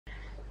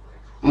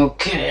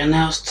Okay, and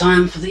now it's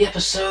time for the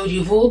episode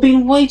you've all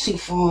been waiting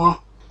for.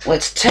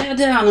 Let's tear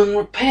down and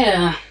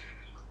repair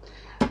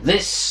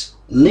this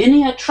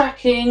linear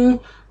tracking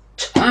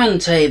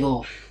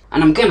turntable.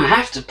 And I'm gonna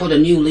have to put a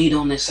new lead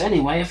on this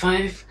anyway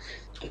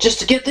just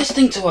to get this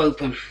thing to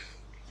open.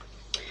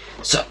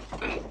 So,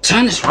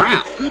 turn this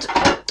round.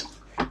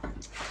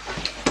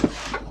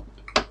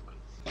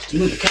 Just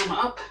move the camera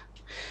up.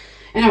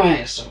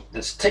 Anyway, so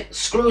let's take the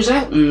screws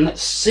out and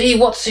let's see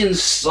what's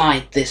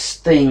inside this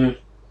thing.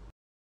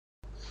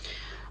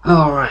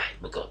 Alright,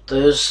 we've got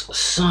those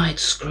side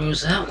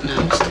screws out.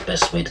 Now, what's the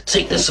best way to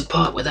take this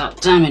apart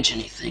without damaging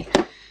anything?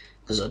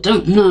 Because I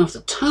don't know if the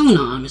tone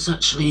arm is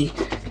actually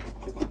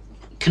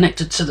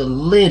connected to the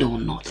lid or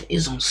not. It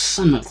is on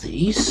some of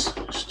these.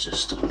 Let's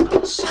just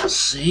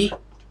see.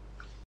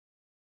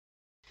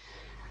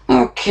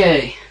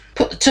 Okay,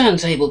 put the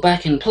turntable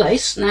back in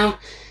place. Now,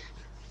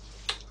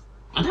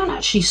 I don't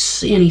actually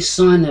see any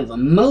sign of a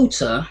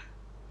motor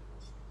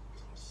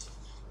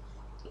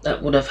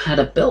that would have had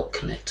a belt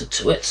connected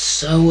to it,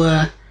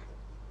 so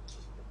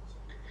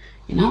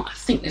you know, I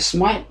think this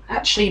might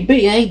actually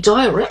be a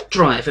direct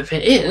drive. If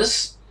it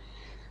is,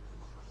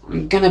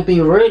 I'm gonna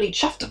be really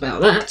chuffed about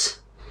that.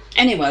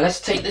 Anyway,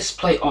 let's take this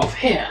plate off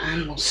here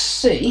and we'll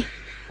see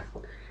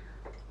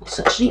what's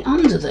actually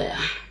under there.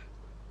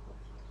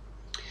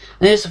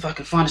 There's if I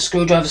can find a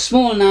screwdriver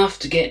small enough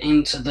to get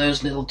into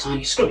those little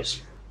tiny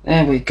screws.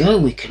 There we go,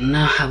 we can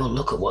now have a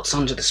look at what's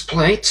under this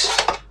plate.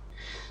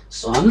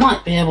 So I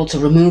might be able to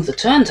remove the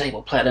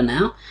turntable platter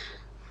now.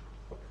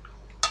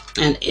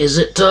 And is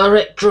it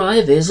direct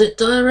drive? Is it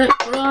direct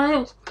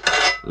drive?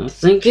 I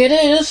think it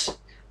is.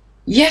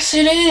 Yes,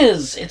 it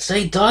is. It's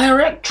a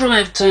direct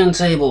drive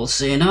turntable.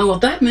 So you know what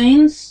that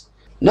means?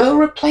 No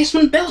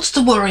replacement belts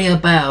to worry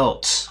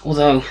about.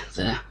 Although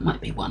there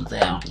might be one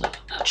there on the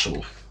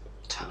actual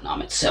tone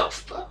arm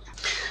itself, but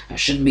that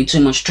shouldn't be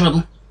too much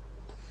trouble.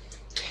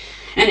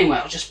 Anyway,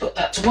 I'll just put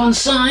that to one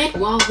side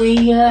while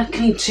we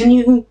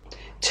continue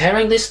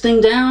tearing this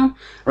thing down,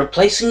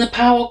 replacing the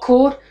power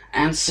cord,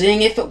 and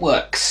seeing if it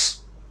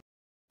works.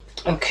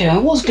 Okay, I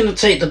was going to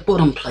take the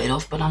bottom plate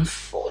off, but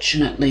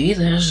unfortunately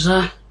there's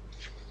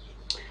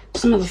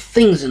some of the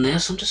things in there,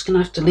 so I'm just going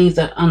to have to leave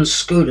that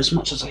unscrewed as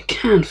much as I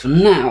can for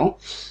now.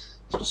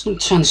 So I'm just going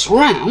to turn this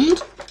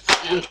around,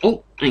 and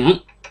oh, hang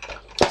on,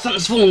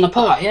 something's falling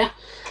apart here.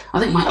 I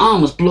think my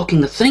arm was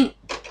blocking the thing.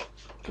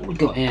 What have we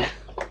got here?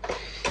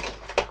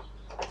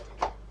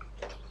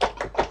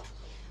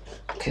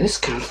 Okay, this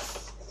kind of...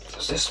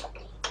 This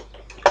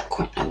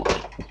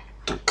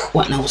don't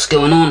quite know what's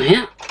going on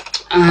here.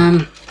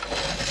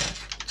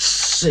 Let's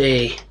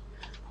see.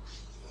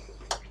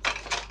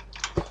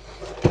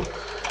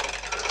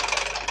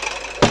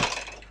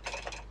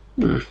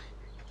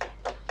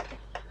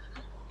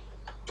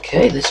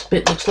 Okay, this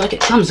bit looks like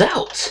it comes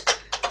out.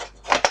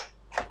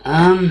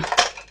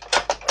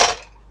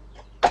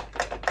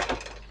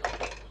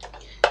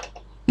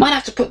 Might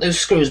have to put those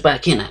screws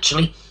back in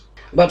actually.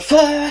 But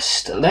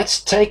first,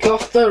 let's take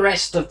off the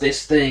rest of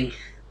this thing.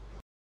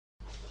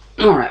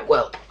 Alright,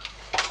 well,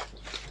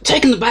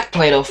 taking the back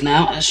plate off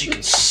now, as you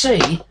can see,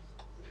 it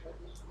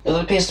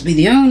appears to be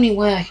the only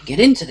way I can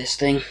get into this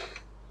thing.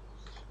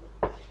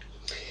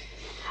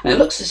 And it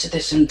looks as if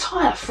this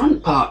entire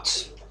front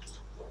part,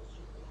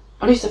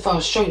 at least if I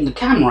was showing the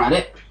camera at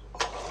it,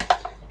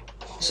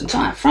 this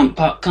entire front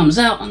part comes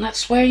out, and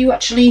that's where you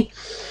actually,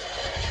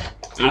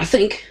 I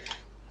think,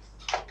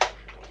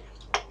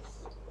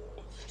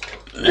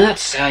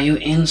 that's how you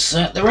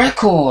insert the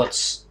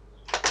records.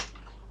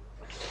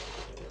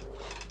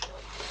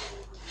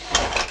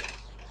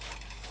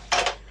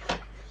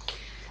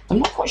 I'm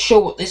not quite sure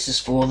what this is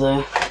for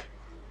though.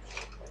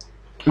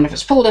 And if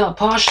it's pulled out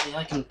partially,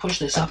 I can push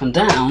this up and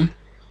down.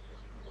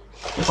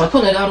 If I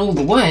pull it out all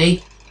the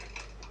way,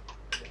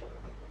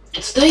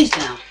 it stays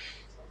down.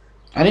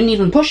 I didn't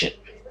even push it.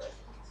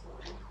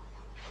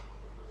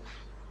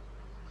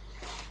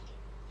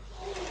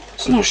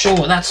 So I'm not sure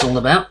what that's all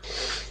about.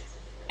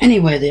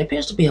 Anyway, there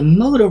appears to be a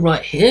motor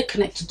right here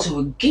connected to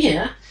a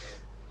gear.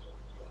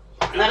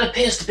 And that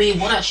appears to be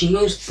what actually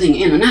moves the thing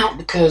in and out,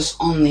 because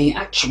on the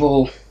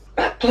actual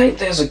back plate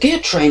there's a gear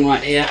train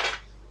right here.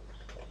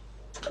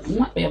 You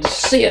might be able to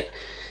see it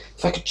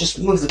if I could just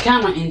move the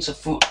camera into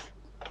foot.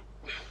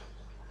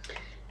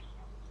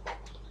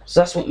 So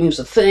that's what moves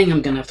the thing.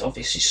 I'm going to have to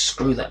obviously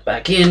screw that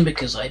back in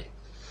because I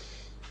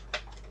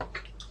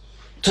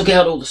took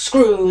out all the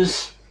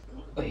screws.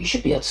 But you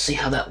should be able to see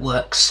how that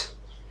works.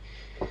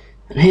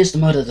 And here's the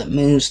motor that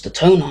moves the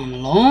tone arm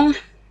along.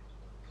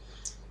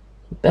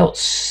 The belt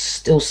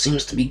still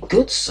seems to be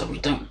good, so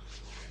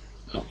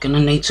not going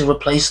to need to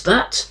replace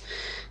that.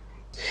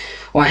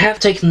 Well, I have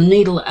taken the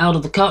needle out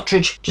of the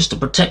cartridge just to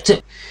protect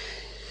it.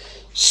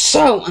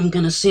 So I'm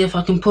going to see if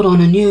I can put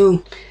on a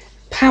new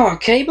power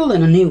cable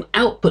and a new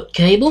output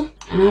cable,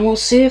 and we'll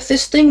see if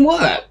this thing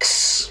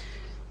works.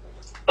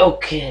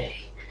 Okay.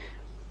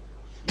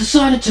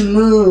 Decided to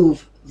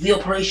move the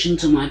operation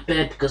to my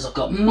bed because I've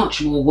got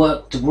much more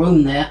work to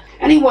room there.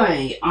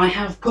 Anyway, I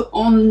have put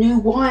on new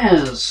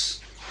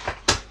wires.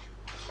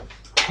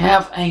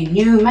 have a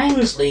new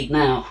mains lead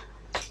now.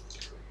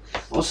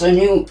 Also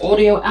new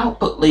audio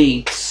output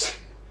leads.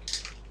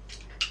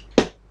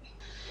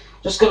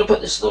 Just got to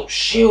put this little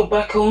shield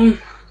back on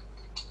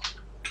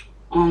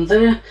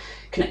there,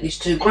 connect these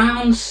two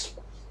grounds,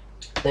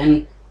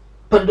 then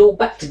put it all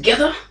back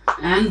together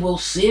and we'll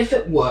see if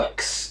it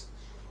works.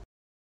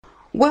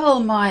 Well,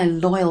 my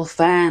loyal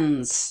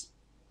fans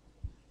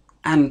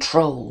and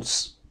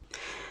trolls,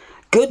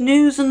 good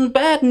news and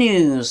bad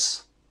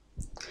news.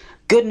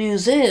 Good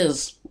news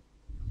is,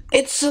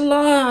 it's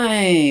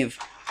alive!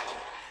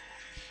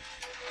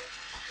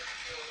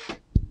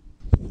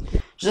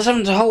 Just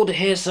having to hold it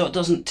here so it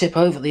doesn't tip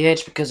over the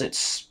edge because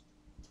it's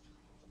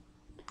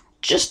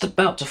just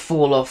about to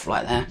fall off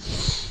right there.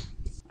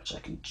 So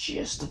I can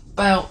just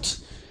about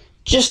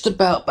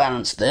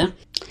balance there.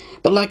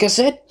 But like I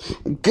said,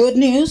 good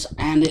news,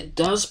 and it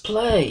does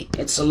play.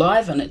 It's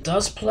alive and it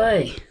does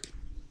play.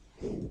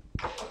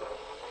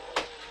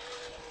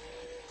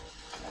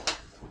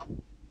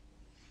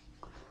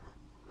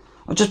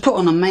 I'll just put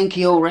on a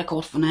manky old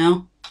record for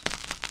now.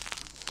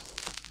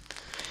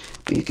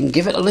 But you can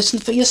give it a listen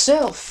for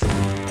yourself.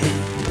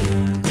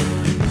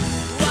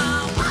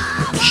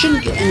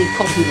 Shouldn't get any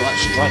copyright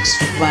strikes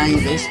for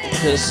playing this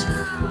because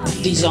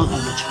these aren't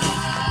original.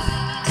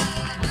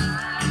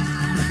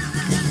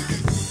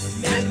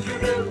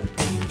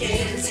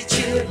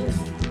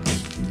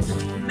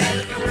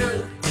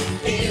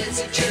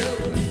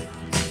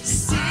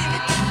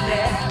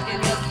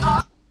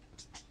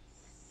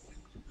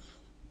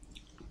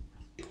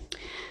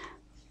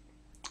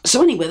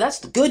 So anyway, that's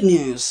the good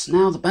news.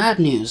 Now the bad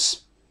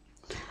news.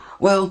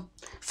 Well,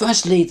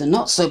 firstly, the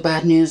not so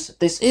bad news.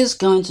 This is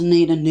going to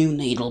need a new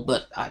needle,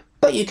 but I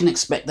bet you can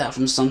expect that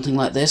from something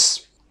like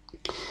this.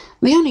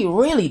 The only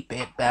really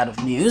bit bad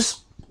of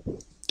news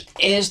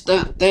is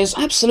that there's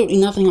absolutely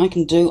nothing I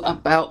can do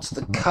about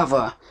the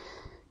cover.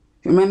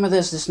 You remember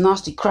there's this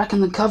nasty crack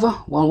in the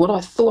cover? Well, what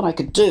I thought I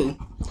could do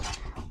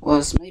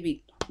was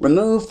maybe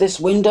remove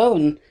this window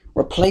and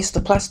replace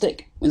the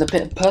plastic with a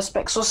bit of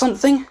Perspex or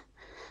something.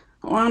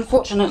 Well,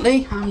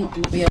 unfortunately, I'm not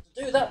going to be able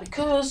to do that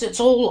because it's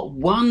all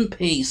one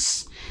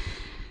piece.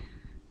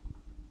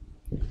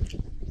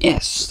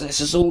 Yes,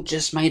 this is all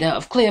just made out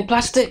of clear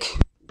plastic,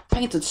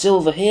 painted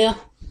silver here,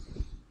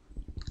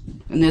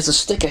 and there's a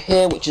sticker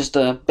here which is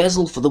the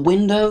bezel for the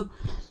window.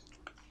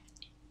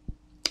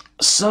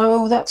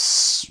 So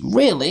that's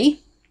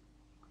really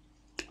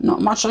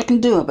not much I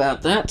can do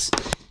about that.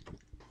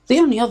 The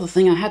only other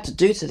thing I had to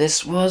do to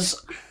this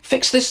was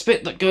fix this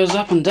bit that goes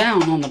up and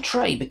down on the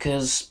tray,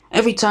 because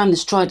every time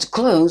this tried to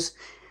close,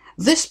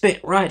 this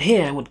bit right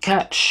here would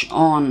catch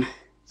on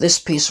this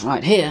piece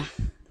right here,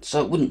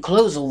 so it wouldn't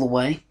close all the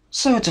way.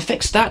 So to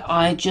fix that,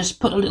 I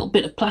just put a little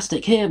bit of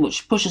plastic here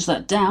which pushes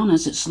that down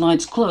as it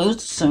slides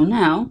closed, so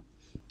now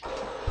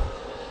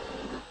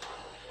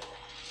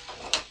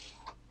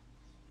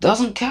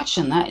doesn't catch,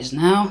 and that is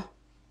now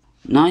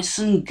nice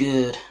and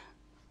good.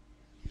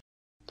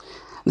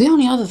 The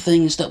only other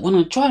thing is that when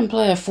I try and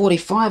play a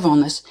 45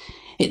 on this,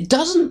 it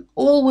doesn't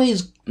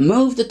always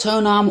move the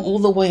tone arm all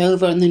the way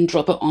over and then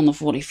drop it on the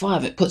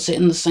 45. It puts it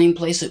in the same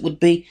place it would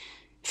be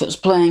if it was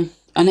playing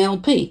an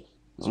LP.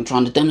 As I'm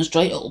trying to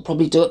demonstrate, it will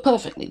probably do it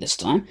perfectly this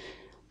time.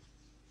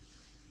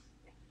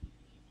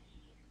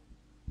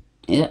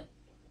 Yeah.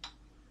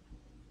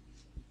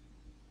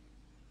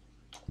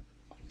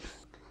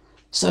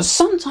 So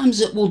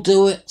sometimes it will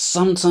do it,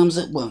 sometimes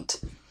it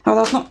won't. Oh,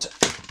 that's not...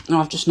 Oh,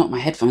 I've just knocked my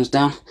headphones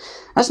down.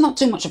 That's not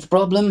too much of a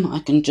problem. I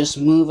can just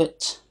move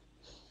it.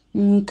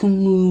 I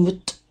can move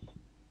it.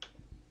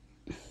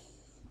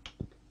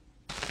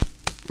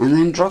 And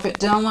then drop it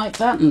down like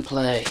that and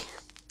play.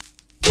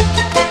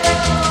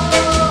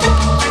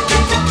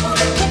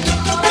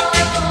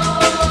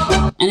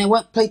 And it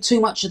won't play too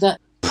much of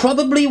that.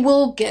 Probably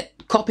will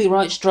get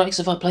copyright strikes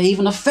if I play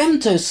even a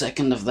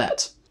femtosecond of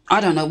that. I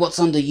don't know what's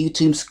under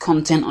YouTube's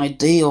content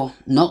ID or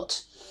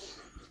not.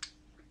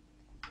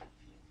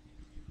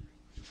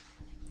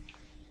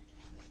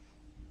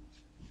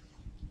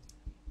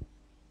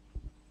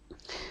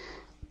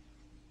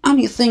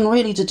 Only thing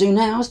really to do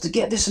now is to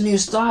get this new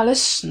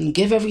stylus and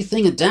give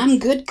everything a damn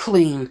good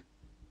clean.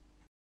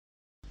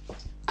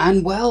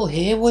 And well,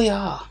 here we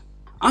are.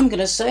 I'm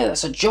gonna say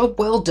that's a job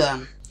well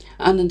done.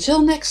 And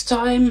until next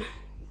time,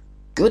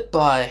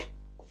 goodbye.